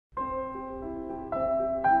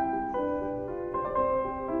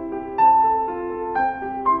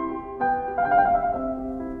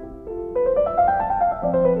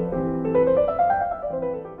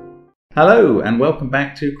Hello and welcome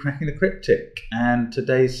back to Cracking the Cryptic and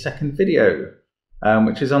today's second video,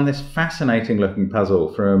 which is on this fascinating looking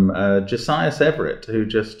puzzle from Josiah Everett, who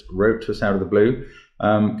just wrote to us out of the blue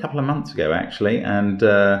a couple of months ago actually, and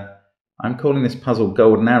I'm calling this puzzle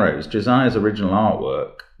Golden Arrows. Josiah's original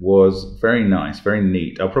artwork was very nice, very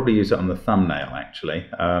neat. I'll probably use it on the thumbnail actually,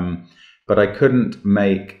 but I couldn't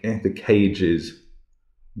make the cages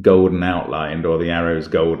golden outlined or the arrows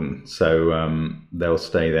golden, so they'll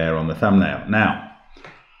stay there on the thumbnail. Now,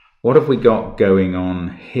 what have we got going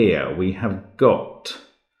on here? We have got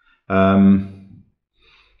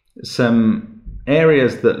some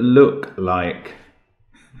areas that look like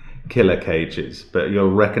killer cages, but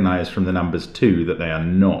you'll recognize from the numbers 2 that they are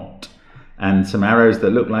not, and some arrows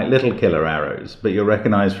that look like little killer arrows, but you'll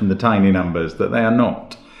recognize from the tiny numbers that they are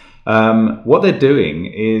not. What they're doing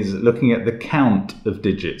is looking at the count of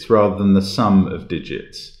digits rather than the sum of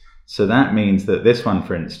digits. So that means that this one,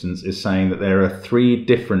 for instance, is saying that there are 3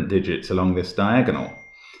 different digits along this diagonal.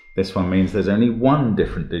 This one means there's only 1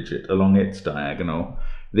 different digit along its diagonal.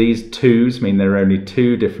 These 2s mean there are only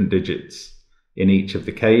 2 different digits in each of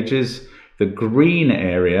the cages. The green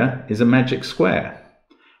area is a magic square.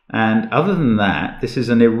 And other than that, this is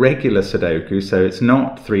an irregular Sudoku, so it's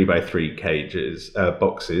not 3x3 cages,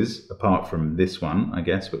 boxes, apart from this one, I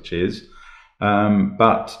guess, which is,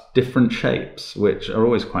 but different shapes, which are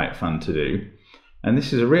always quite fun to do. And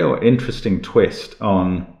this is a real interesting twist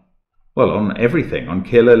on, well, on everything, on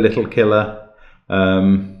killer, little killer,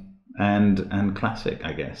 and classic,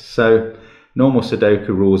 I guess. So normal Sudoku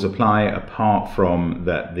rules apply, apart from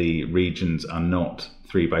that the regions are not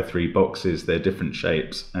 3x3 boxes, they're different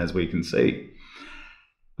shapes, as we can see.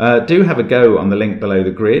 Do have a go on the link below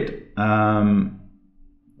the grid,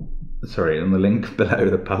 sorry, on the link below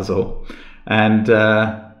the puzzle, and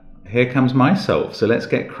here comes myself, so let's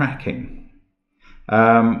get cracking.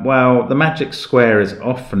 Well, the magic square is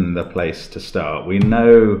often the place to start. We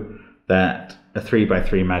know that a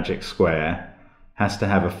 3x3 magic square has to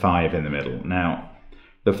have a 5 in the middle. Now,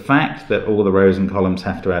 the fact that all the rows and columns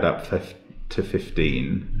have to add up to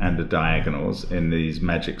 15 and the diagonals in these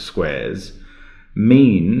magic squares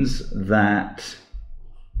means that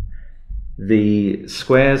the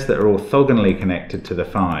squares that are orthogonally connected to the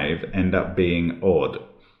 5 end up being odd,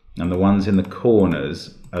 and the ones in the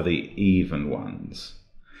corners are the even ones.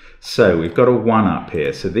 So we've got a 1 up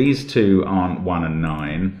here, so these two aren't 1 and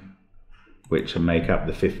 9, which make up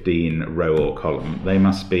the 15 row or column. They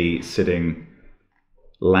must be sitting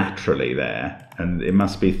laterally there, and it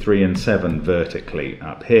must be 3 and 7 vertically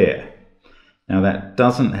up here. Now that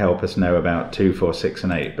doesn't help us know about 2, 4, 6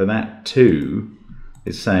 and 8, but that 2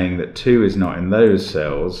 is saying that 2 is not in those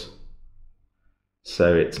cells,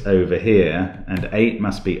 so it's over here, and 8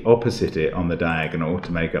 must be opposite it on the diagonal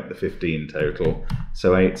to make up the 15 total,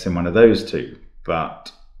 so 8's in one of those 2,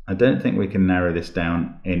 but I don't think we can narrow this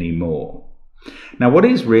down any more. Now what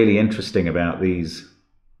is really interesting about these,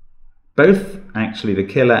 both actually the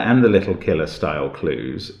killer and the little killer style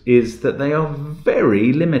clues, is that they are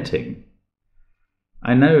very limiting.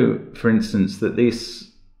 I know, for instance, that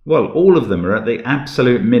these, well, all of them are at the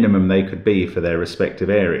absolute minimum they could be for their respective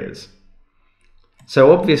areas.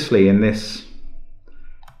 So obviously in this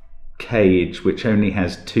cage, which only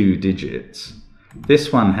has 2 digits,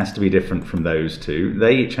 this one has to be different from those 2.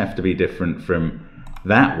 They each have to be different from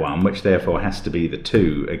that one, which therefore has to be the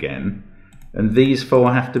 2 again. And these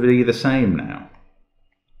 4 have to be the same now.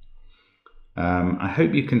 I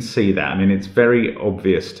hope you can see that. I mean, it's very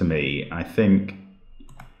obvious to me. I think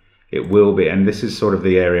it will be, and this is sort of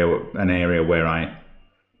the area, an area where I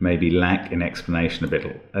maybe lack in explanation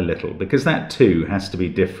a little, because that 2 has to be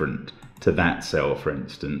different to that cell, for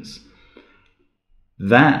instance.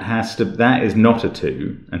 That is not a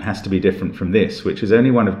 2 and has to be different from this, which is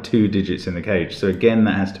only one of 2 digits in the cage. So again,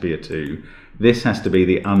 that has to be a 2. This has to be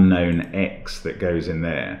the unknown X that goes in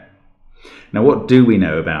there. Now, what do we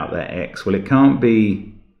know about that X? Well, it can't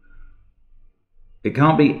be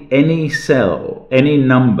any cell, any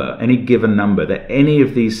number, any given number that any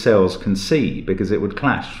of these cells can see, because it would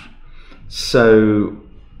clash. So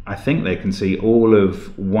I think they can see all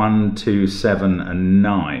of 1, 2, 7 and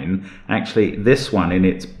 9. Actually, this one in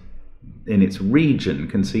its region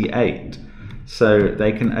can see 8. So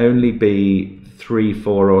they can only be 3,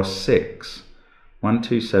 4 or 6. 1,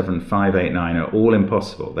 2, 7, 5, 8, 9 are all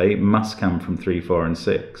impossible. They must come from 3, 4 and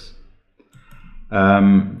 6.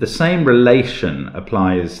 The same relation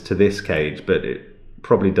applies to this cage, but it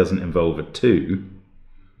probably doesn't involve a 2.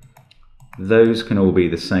 Those can all be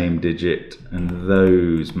the same digit, and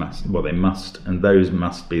those must, well, they must, and those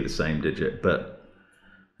must be the same digit, but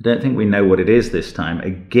I don't think we know what it is this time.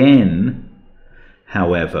 Again,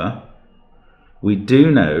 however, we do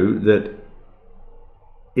know that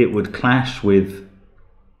it would clash with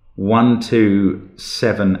 1, 2,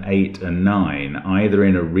 7, 8 and 9, either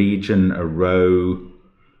in a region, a row,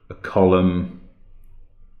 a column.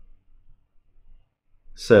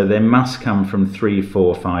 So they must come from 3,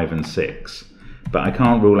 4, 5 and 6. But I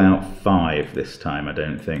can't rule out 5 this time, I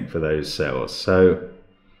don't think, for those cells. So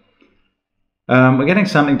we're getting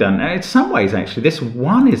something done. Now, in some ways, actually, this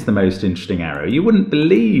 1 is the most interesting arrow. You wouldn't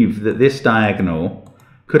believe that this diagonal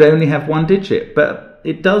could only have 1 digit, but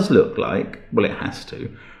it does look like, well, it has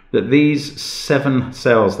to, that these 7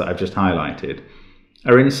 cells that I've just highlighted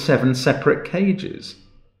are in 7 separate cages.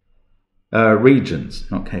 Regions,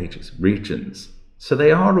 not cages, regions. So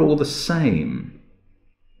they are all the same.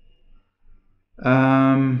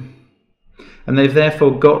 And they've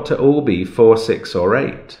therefore got to all be 4, 6 or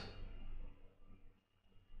 8.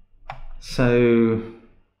 So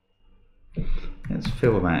let's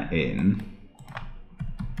fill that in.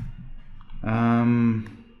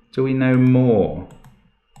 Do we know more?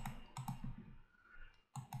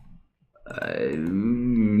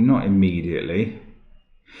 Not immediately.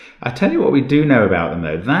 I tell you what we do know about them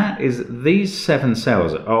though. That is, these 7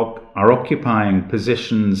 cells are occupying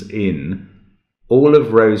positions in all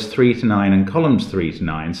of rows 3 to 9 and columns 3 to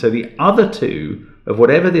 9. So the other 2 of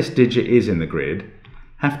whatever this digit is in the grid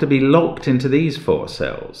have to be locked into these 4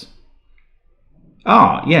 cells.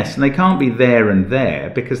 Ah, yes, and they can't be there and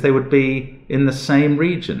there because they would be in the same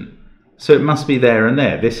region. So it must be there and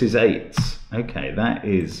there. This is 8s. Okay,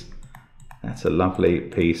 that's a lovely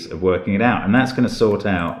piece of working it out. And that's going to sort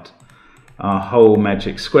out our whole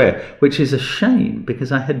magic square, which is a shame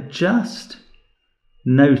because I had just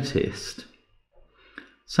noticed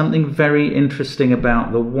something very interesting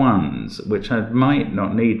about the 1s, which I might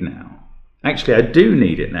not need now. Actually, I do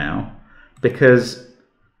need it now because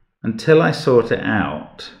until I sort it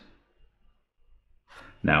out,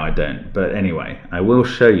 no, I don't. But anyway, I will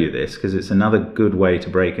show you this because it's another good way to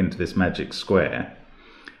break into this magic square.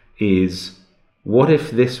 Is what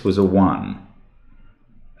if this was a 1?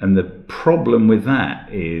 And the problem with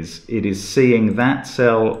that is it is seeing that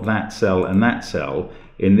cell, and that cell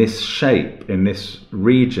in this shape, in this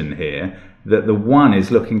region here, that the 1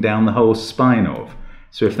 is looking down the whole spine of.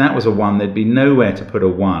 So if that was a 1, there'd be nowhere to put a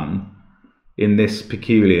 1 in this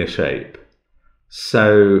peculiar shape.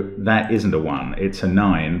 So that isn't a 1, it's a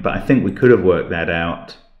 9. But I think we could have worked that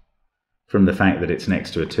out from the fact that it's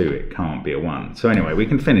next to a 2. It can't be a 1. So anyway, we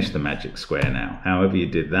can finish the magic square now. However you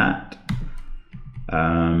did that.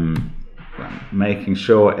 Making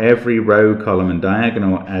sure every row, column and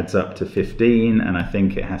diagonal adds up to 15, and I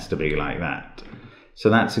think it has to be like that. So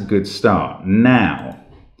that's a good start. Now,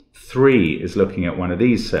 3 is looking at one of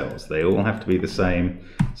these cells. They all have to be the same,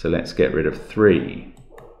 so let's get rid of 3.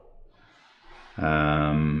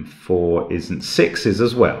 4 isn't. 6 is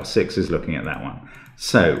as well. 6 is looking at that one.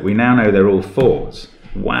 So we now know they're all 4s.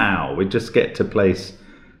 Wow, we just get to place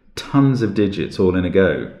tons of digits all in a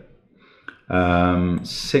go.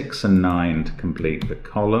 6 and 9 to complete the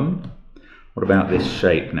column. What about this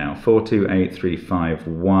shape now? 4, 2, 8, 3, 5,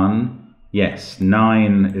 1. Yes,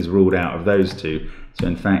 9 is ruled out of those 2. So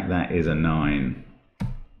in fact that is a 9.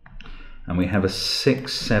 And we have a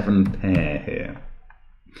 6, 7 pair here.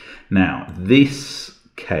 Now this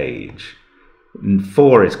cage,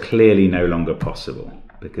 4 is clearly no longer possible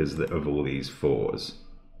because of all these 4s.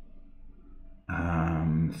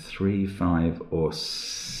 3, 5 or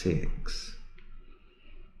 6.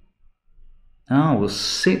 Oh, well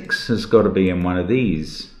 6 has got to be in one of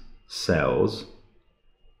these cells.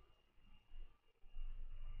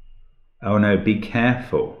 Oh no, be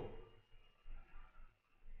careful.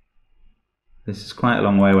 This is quite a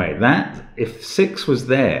long way away. That, if 6 was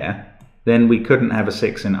there, then we couldn't have a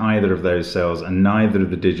 6 in either of those cells, and neither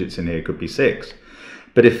of the digits in here could be 6.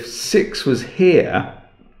 But if 6 was here,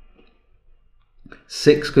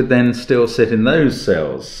 6 could then still sit in those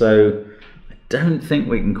cells. So I don't think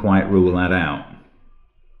we can quite rule that out.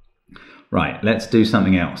 Right, let's do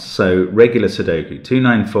something else. So regular Sudoku, 2,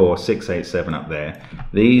 9, 4, 6, 8, 7 up there.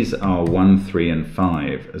 These are 1, 3 and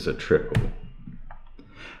 5 as a triple.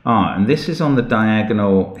 Ah, and this is on the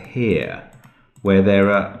diagonal here, where there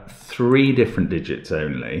are 3 different digits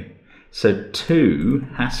only. So 2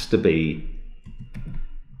 has to be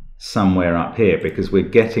somewhere up here because we're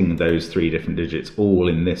getting those 3 different digits all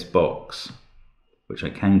in this box, which I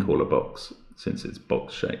can call a box since it's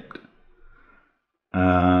box shaped.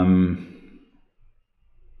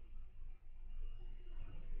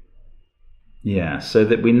 Yeah, so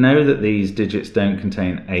that we know that these digits don't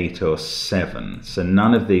contain 8 or 7. So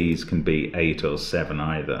none of these can be 8 or 7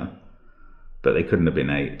 either. But they couldn't have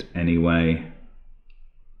been 8 anyway.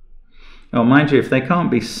 Oh, mind you, if they can't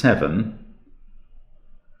be 7,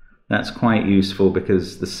 that's quite useful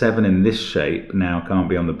because the 7 in this shape now can't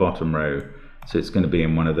be on the bottom row, so it's going to be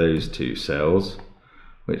in one of those 2 cells,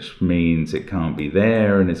 which means it can't be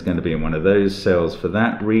there, and it's going to be in one of those cells for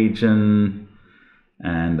that region,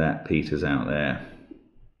 and that peters out there.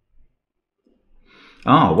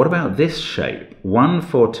 Ah, what about this shape? 1,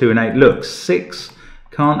 4, 2, and 8. Look, 6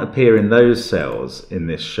 can't appear in those cells in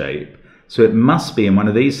this shape, so it must be in one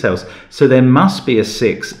of these cells. So there must be a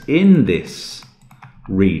 6 in this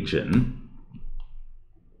region,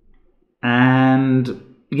 and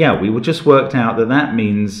yeah, we just worked out that that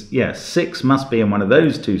means, yeah, 6 must be in one of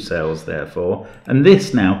those 2 cells, therefore, and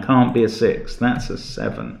this now can't be a 6. That's a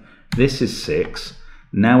 7. This is 6.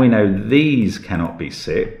 Now we know these cannot be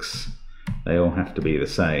 6. They all have to be the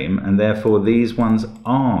same, and therefore these ones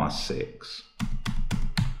are 6.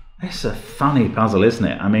 It's a funny puzzle, isn't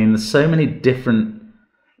it? I mean, there's so many different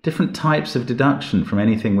types of deduction from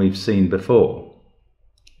anything we've seen before.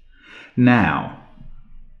 Now,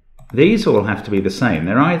 these all have to be the same.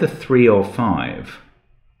 They're either 3 or 5.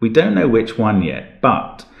 We don't know which one yet,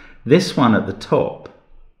 but this one at the top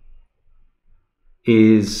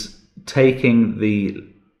is taking the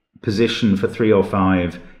position for 3 or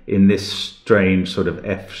 5 in this strange sort of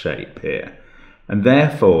F shape here. And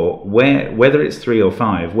therefore, whether it's 3 or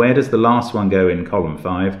 5, where does the last one go in column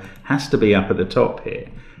 5? Has to be up at the top here.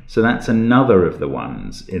 So that's another of the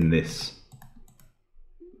ones in this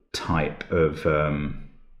type of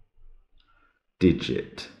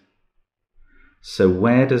digit. So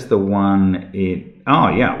where does the one in... Oh,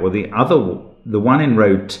 yeah, well, the one in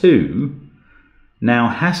row 2 now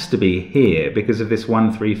has to be here because of this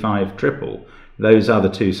 1, 3, 5 triple. Those other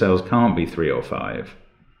 2 cells can't be 3 or 5.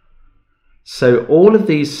 So all of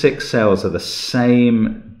these 6 cells are the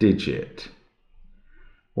same digit.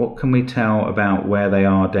 What can we tell about where they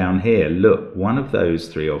are down here? Look, one of those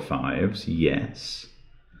 3 or 5s, yes.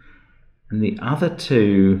 And the other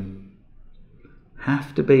 2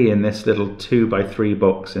 have to be in this little 2 by 3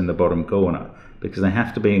 box in the bottom corner because they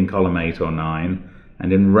have to be in column 8 or 9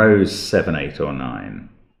 and in rows 7, 8 or 9.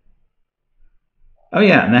 Oh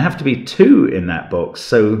yeah, and there have to be 2 in that box,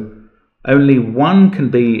 so only 1 can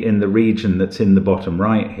be in the region that's in the bottom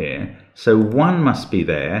right here. So 1 must be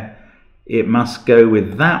there. It must go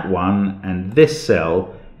with that one and this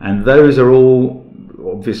cell, and those are all,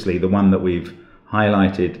 obviously the one that we've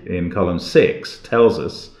highlighted in column 6 tells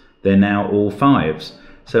us they're now all 5s.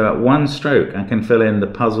 So at one stroke I can fill in the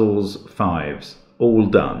puzzle's 5s, all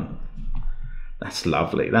done. That's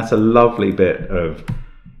lovely. That's a lovely bit of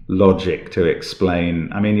logic to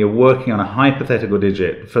explain. I mean, you're working on a hypothetical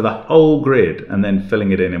digit for the whole grid and then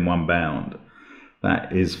filling it in one bound.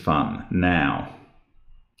 That is fun. Now,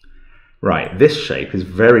 right, this shape is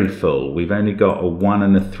very full. We've only got a 1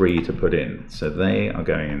 and a 3 to put in, so they are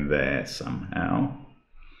going in there somehow.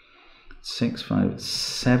 6, 5,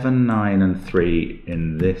 7, 9 and 3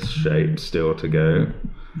 in this shape still to go.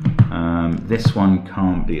 This one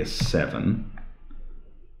can't be a 7.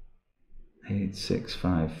 8, 6,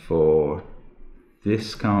 5, 4.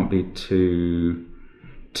 This can't be 2.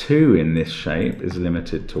 2 in this shape is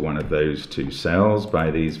limited to one of those 2 cells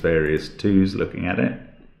by these various 2's looking at it.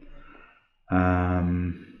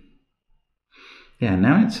 Yeah,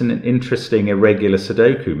 now it's an interesting irregular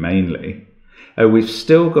Sudoku mainly. Oh, we've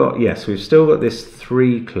still got, yes, we've still got this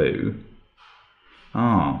 3 clue.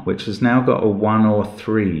 Which has now got a 1 or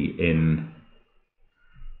 3 in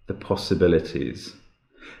the possibilities.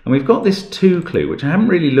 And we've got this 2 clue, which I haven't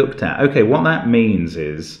really looked at. Okay, what that means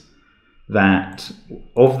is that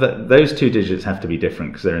those 2 digits have to be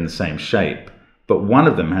different because they're in the same shape, but one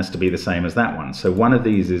of them has to be the same as that one. So one of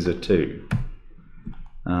these is a 2.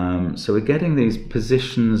 So we're getting these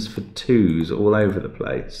positions for 2's all over the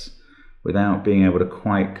place without being able to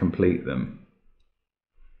quite complete them.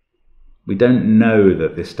 We don't know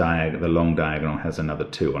that this the long diagonal has another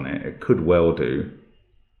 2 on it. It could well do,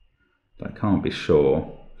 but I can't be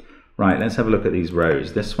sure. Right, let's have a look at these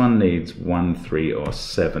rows. This one needs 1, 3 or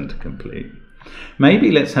 7 to complete.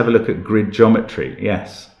 Maybe let's have a look at grid geometry.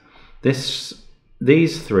 Yes, these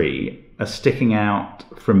 3 are sticking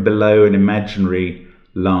out from below an imaginary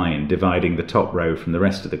line dividing the top row from the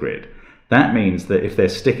rest of the grid. That means that if they're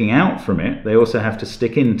sticking out from it, they also have to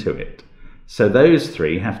stick into it. So those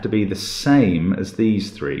 3 have to be the same as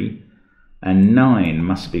these 3, and 9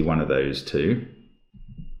 must be one of those 2.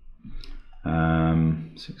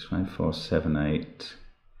 6, 5, 4, 7, 8.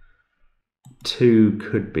 2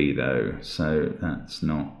 could be though, so that's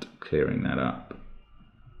not clearing that up.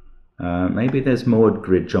 Maybe there's more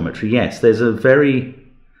grid geometry. Yes, there's a very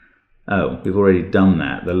Oh, we've already done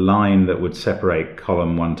that. The line that would separate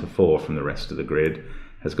column 1 to 4 from the rest of the grid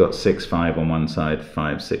has got 6, 5 on one side,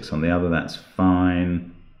 5, 6 on the other. That's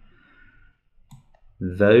fine.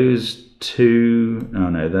 Those two, oh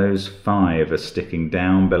no, those 5 are sticking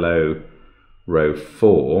down below row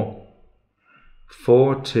 4.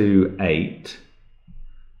 4 to 8,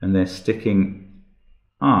 and they're sticking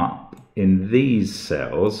up in these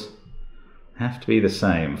cells. Have to be the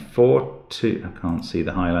same. 4 to, I can't see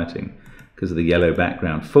the highlighting because of the yellow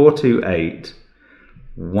background. 4 to 8,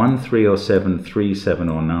 1, 3 or 7, 3, 7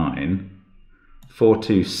 or 9. 4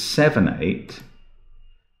 to 7, 8.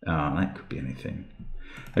 Ah, that could be anything.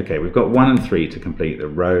 Okay, we've got 1 and 3 to complete the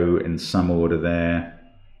row in some order there.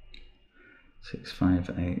 6,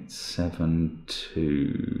 5, 8, 7,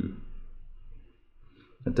 2.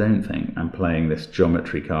 I don't think I'm playing this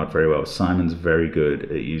geometry card very well. Simon's very good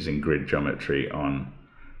at using grid geometry on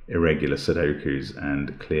irregular Sudokus,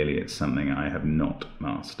 and clearly it's something I have not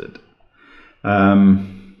mastered.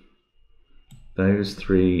 Those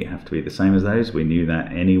 3 have to be the same as those. We knew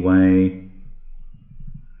that anyway.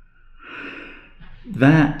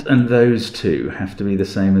 That and those 2 have to be the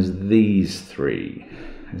same as these 3.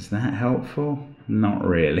 Is that helpful? Not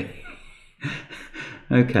really.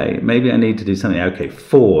 Okay, maybe I need to do something. Okay,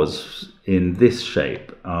 4s in this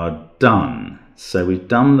shape are done. So we've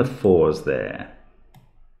done the 4s there.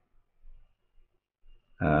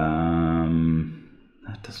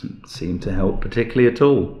 That doesn't seem to help particularly at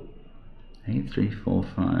all. 8, 3, 4,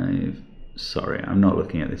 5. Sorry, I'm not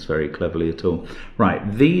looking at this very cleverly at all. Right,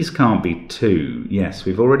 these can't be 2. Yes,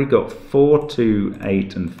 we've already got 4, 2,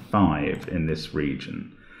 8 and 5 in this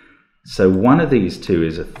region. So one of these 2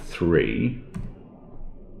 is a 3.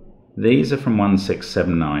 These are from 1, 6,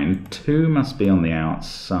 7, 9. 2 must be on the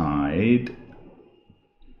outside,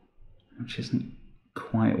 which isn't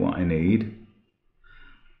quite what I need.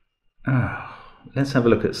 Oh, let's have a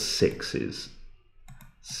look at 6s.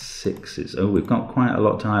 6s. Oh, we've got quite a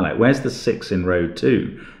lot to highlight. Where's the 6 in row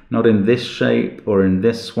 2? Not in this shape, or in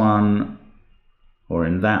this one, or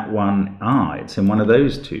in that one. Ah, it's in one of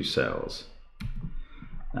those 2 cells.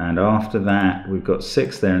 And after that, we've got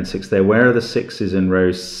 6 there and 6 there. Where are the 6s in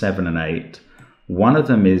rows 7 and 8? One of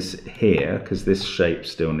them is here, because this shape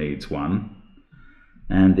still needs 1.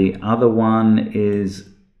 And the other one is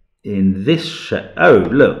in this shape. Oh,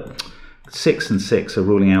 look. 6 and 6 are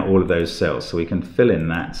ruling out all of those cells, so we can fill in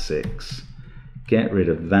that 6. Get rid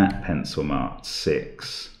of that pencil marked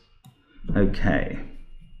 6. Okay.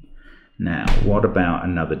 Now, what about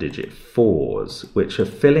another digit? 4s, which are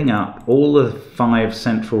filling up all the 5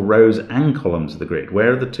 central rows and columns of the grid.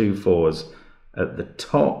 Where are the 2 4s? At the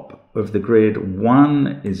top of the grid,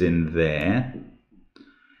 1 is in there.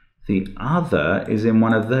 The other is in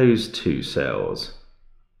one of those 2 cells.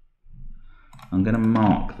 I'm going to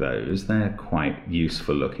mark those. They're quite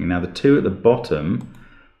useful looking. Now, the 2 at the bottom,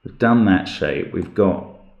 we've done that shape. We've got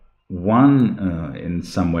 1 in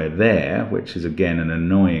somewhere there, which is again an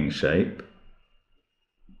annoying shape.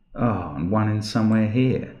 Oh, and 1 in somewhere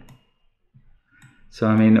here. So,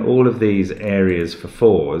 I mean, all of these areas for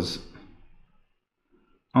 4s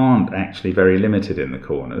aren't actually very limited in the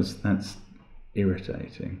corners. That's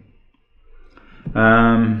irritating.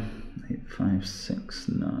 8, 5, 6,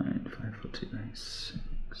 9, 5, 4, 2, 8,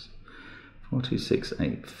 6, 4, 2, 6,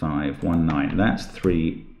 8, 5, 1, 9. That's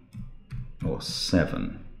 3 or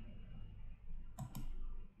 7.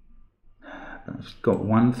 I've got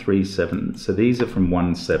 1, 3, 7. So these are from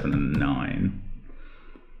 1, 7 and 9.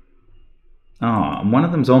 Ah, and one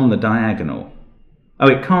of them's on the diagonal. Oh,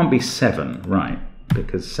 it can't be 7, right,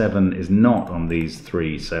 because 7 is not on these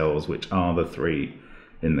 3 cells, which are the 3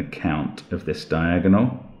 in the count of this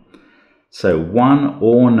diagonal. So 1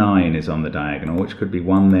 or 9 is on the diagonal, which could be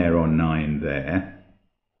 1 there or 9 there.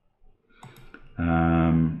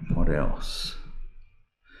 What else?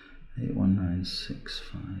 8, 1, 9, 6,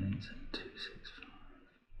 5, 2, 6,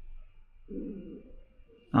 5.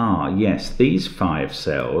 Ah, yes, these 5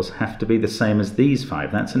 cells have to be the same as these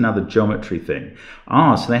 5. That's another geometry thing.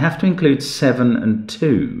 Ah, so they have to include 7 and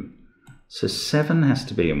 2. So 7 has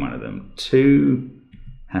to be in one of them. 2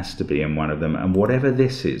 has to be in one of them. And whatever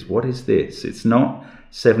this is, what is this? It's not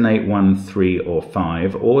 7, 8, 1, 3 or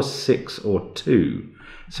 5 or 6 or 2.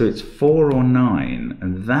 So it's 4 or 9.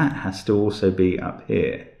 And that has to also be up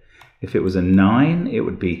here. If it was a 9, it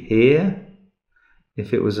would be here.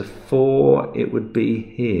 If it was a 4, it would be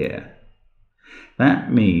here.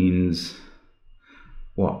 That means,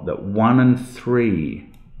 what, that 1 and 3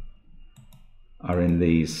 are in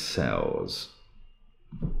these cells,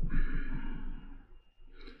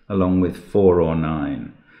 along with 4 or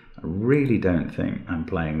 9. I really don't think I'm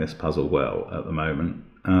playing this puzzle well at the moment.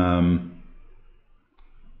 9,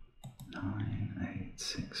 8,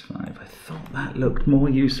 6, 5. I thought that looked more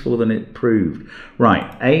useful than it proved.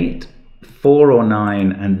 Right, 8, 4 or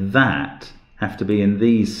 9 and that have to be in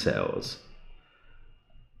these cells.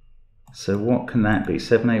 So what can that be?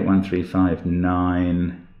 7, 8, 1, 3, 5,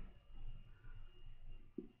 9.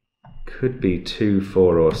 Could be 2,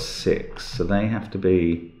 4 or 6. So they have to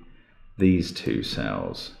be these two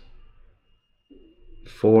cells.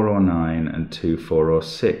 4 or 9 and 2, 4 or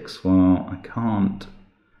 6. Well, I can't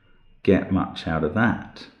get much out of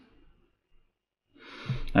that.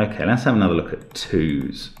 Okay, let's have another look at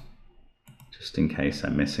 2s. Just in case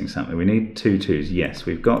I'm missing something. We need 2 2s. Yes,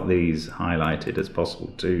 we've got these highlighted as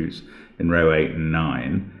possible 2s in row 8 and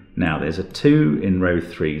 9. Now there's a 2 in row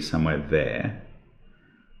 3 somewhere there.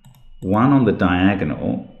 1 on the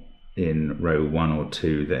diagonal in row 1 or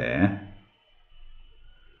 2 there.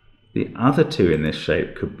 The other 2 in this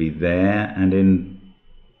shape could be there, and in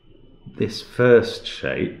this first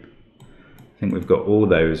shape, I think we've got all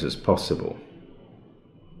those as possible.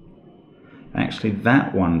 Actually,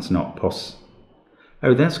 that one's not possible.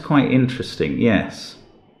 Oh, that's quite interesting, yes.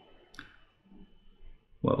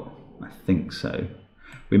 Well, I think so.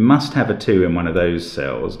 We must have a 2 in one of those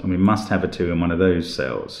cells, and we must have a 2 in one of those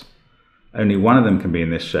cells. Only one of them can be in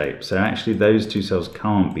this shape, so actually those 2 cells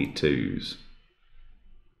can't be 2s,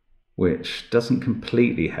 which doesn't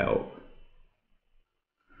completely help.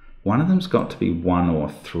 One of them's got to be 1 or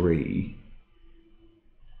 3.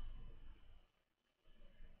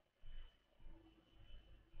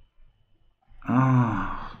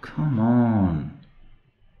 Ah, come on.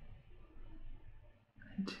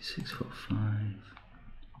 8, 2, 6, 4, 5.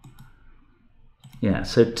 Yeah,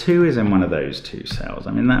 so 2 is in one of those 2 cells.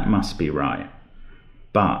 I mean, that must be right.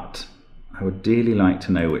 But I would dearly like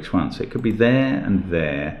to know which one. So it could be there and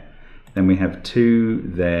there. Then we have 2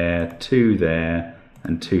 there, 2 there,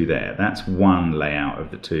 and 2 there. That's one layout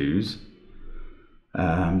of the 2s.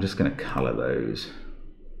 I'm just going to colour those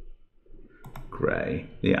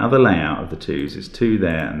grey. The other layout of the 2s is 2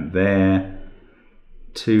 there and there,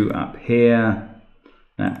 2 up here.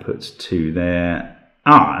 That puts 2 there.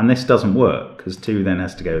 Ah, and this doesn't work because 2 then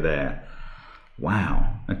has to go there.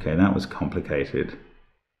 Wow, okay, that was complicated.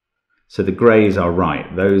 So the greys are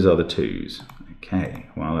right, those are the 2s. Okay,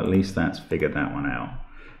 well at least that's figured that one out.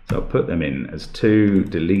 So I'll put them in as 2,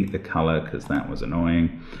 delete the colour because that was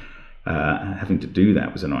annoying. Having to do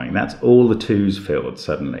that was annoying. That's all the 2s filled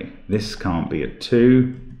suddenly. This can't be a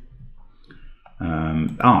 2.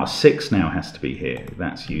 6 now has to be here,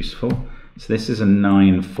 that's useful. So this is a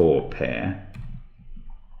 9-4 pair.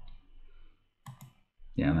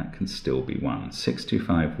 Yeah, that can still be 1. 6, 2,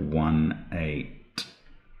 5, 1, 8.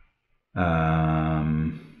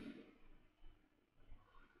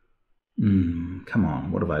 Come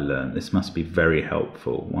on, what have I learned? This must be very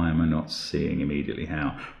helpful. Why am I not seeing immediately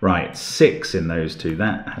how? Right, 6 in those 2.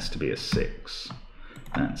 That has to be a 6.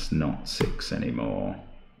 That's not 6 anymore.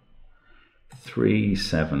 3,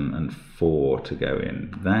 7, and 4 to go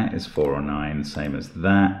in. That is 4 or 9, same as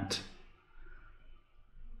that.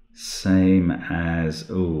 Same as,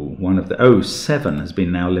 one of the, 7 has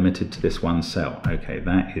been now limited to this one cell. Okay,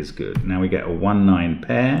 that is good. Now we get a 1-9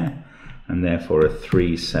 pair, and therefore a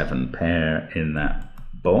 3-7 pair in that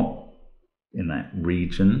in that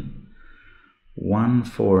region. 1,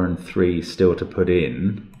 4, and 3 still to put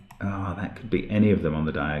in. That could be any of them on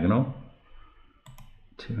the diagonal.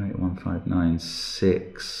 2, 8, 1, 5, 9,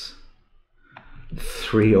 6.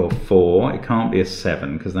 3 or 4. It can't be a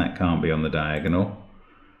 7 because that can't be on the diagonal.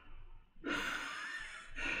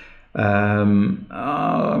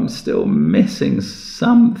 I'm still missing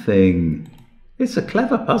something. It's a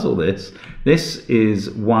clever puzzle, this. This is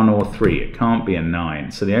 1 or 3. It can't be a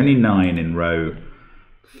 9. So the only 9 in row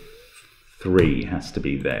 3 has to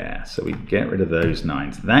be there. So we get rid of those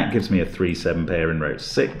 9s. That gives me a 3-7 pair in row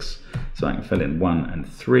 6. So I can fill in 1 and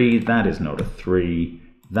 3. That is not a 3.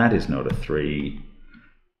 That is not a 3.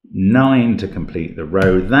 9 to complete the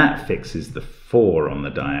row. That fixes the 4 on the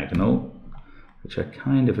diagonal, which I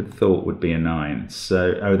kind of had thought would be a 9.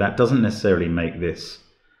 So, that doesn't necessarily make this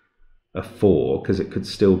a 4, because it could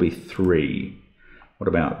still be 3. What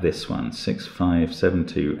about this one? 6, 5, 7,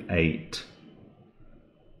 2, 8.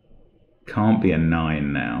 Can't be a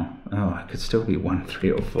 9 now. It could still be 1,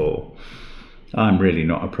 3, or 4. I'm really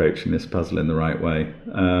not approaching this puzzle in the right way.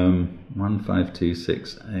 1, 5, 2,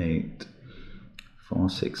 6, 8. 4,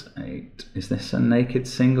 6, 8. Is this a naked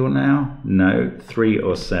single now? No, 3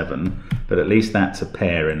 or 7, but at least that's a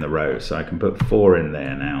pair in the row, so I can put 4 in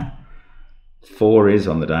there now. 4 is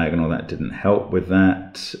on the diagonal, that didn't help with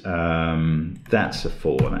that. That's a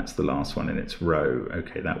 4, that's the last one in its row.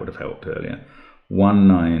 Okay, that would have helped earlier. 1,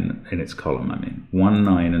 9 in its column, I mean. 1,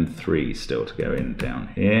 9 and 3 still to go in down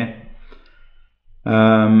here.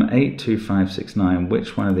 8, 2, 5, 6, 9.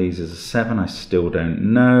 Which one of these is a 7? I still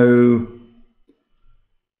don't know.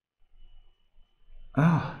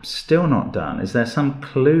 Oh, I'm still not done. Is there some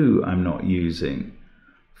clue I'm not using?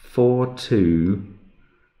 4, 2,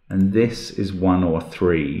 and this is 1 or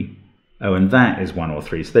 3. Oh, and that is 1 or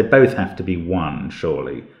 3. So they both have to be 1,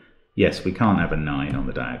 surely. Yes, we can't have a 9 on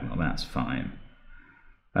the diagonal. That's fine.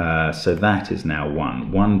 So that is now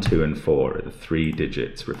 1. 1, 2 and 4 are the 3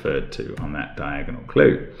 digits referred to on that diagonal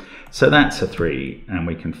clue. So that's a 3, and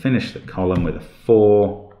we can finish the column with a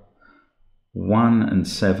 4, 1 and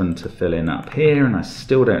 7 to fill in up here, and I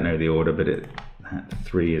still don't know the order, but that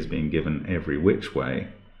 3 is being given every which way.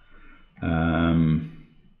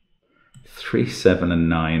 3, 7 and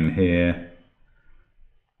 9 here.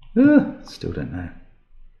 Still don't know.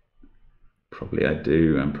 Probably I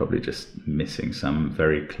do. I'm probably just missing some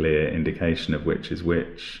very clear indication of which is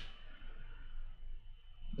which.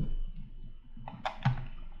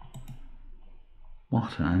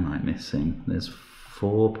 What am I missing? There's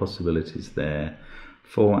 4 possibilities there.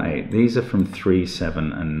 4, 8. These are from 3,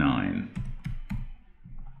 7 and 9.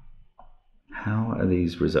 How are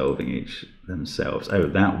these resolving each themselves? Oh,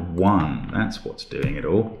 that 1. That's what's doing it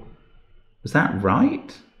all. Was that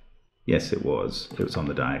right? Yes, it was. It was on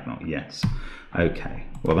the diagonal. Yes. Okay.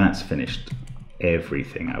 Well, that's finished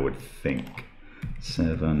everything, I would think.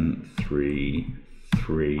 7, 3,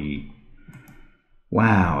 3.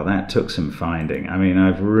 Wow, that took some finding. I mean,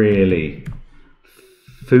 I've really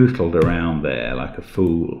footled around there like a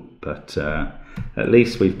fool, but at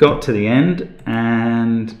least we've got to the end,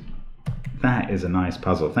 and that is a nice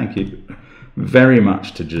puzzle. Thank you very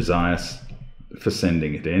much to Josiah for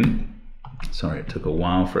sending it in. Sorry it took a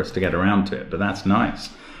while for us to get around to it, but that's nice.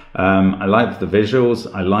 I like the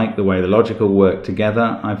visuals. I like the way the logic all work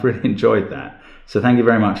together. I've really enjoyed that. So thank you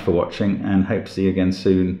very much for watching, and hope to see you again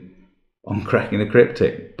soon on Cracking the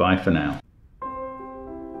Cryptic. Bye for now.